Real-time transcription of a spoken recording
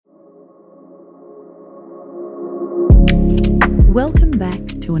Welcome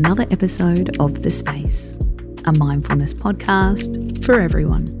back to another episode of The Space, a mindfulness podcast for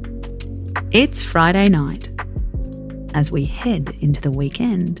everyone. It's Friday night. As we head into the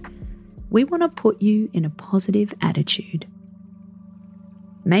weekend, we want to put you in a positive attitude.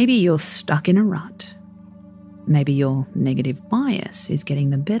 Maybe you're stuck in a rut. Maybe your negative bias is getting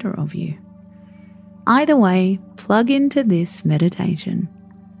the better of you. Either way, plug into this meditation.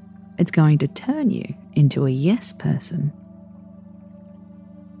 It's going to turn you into a yes person.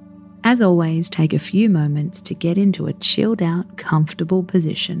 As always, take a few moments to get into a chilled out, comfortable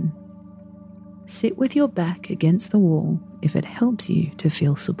position. Sit with your back against the wall if it helps you to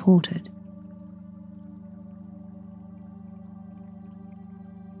feel supported.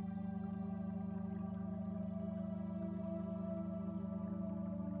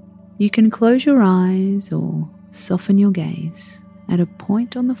 You can close your eyes or soften your gaze at a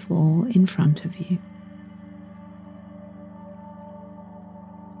point on the floor in front of you.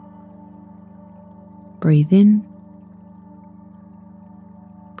 Breathe in,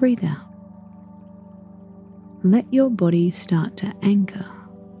 breathe out. Let your body start to anchor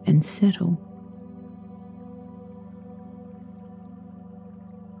and settle.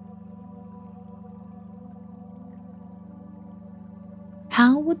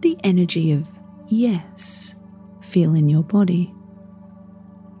 How would the energy of yes feel in your body?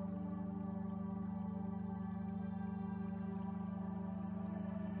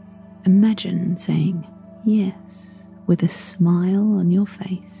 Imagine saying yes with a smile on your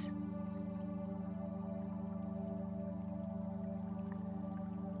face.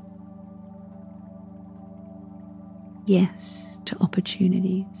 Yes to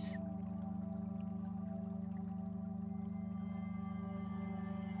opportunities.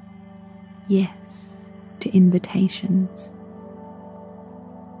 Yes to invitations.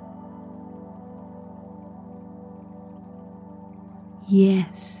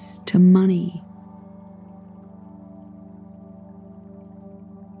 Yes to money.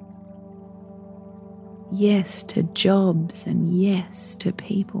 Yes to jobs and yes to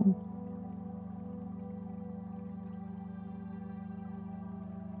people.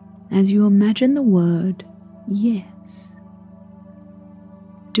 As you imagine the word yes,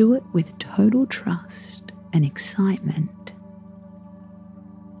 do it with total trust and excitement.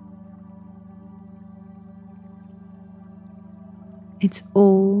 It's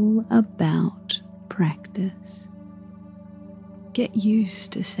all about practice. Get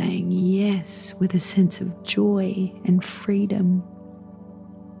used to saying yes with a sense of joy and freedom.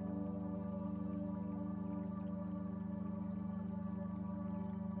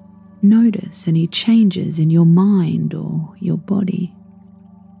 Notice any changes in your mind or your body.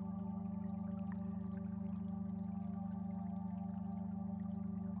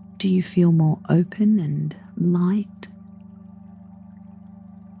 Do you feel more open and light?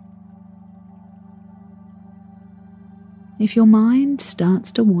 If your mind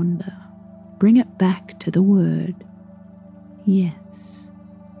starts to wander, bring it back to the word yes.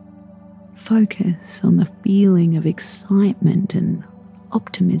 Focus on the feeling of excitement and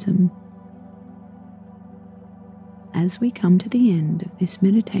optimism. As we come to the end of this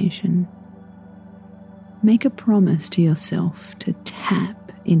meditation, make a promise to yourself to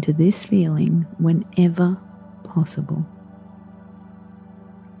tap into this feeling whenever possible.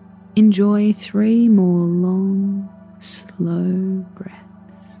 Enjoy 3 more long, slow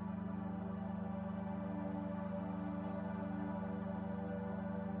breaths.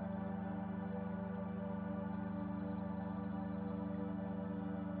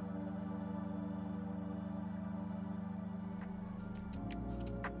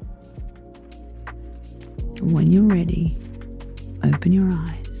 When you're ready, open your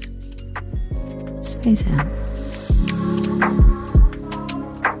eyes. Space out.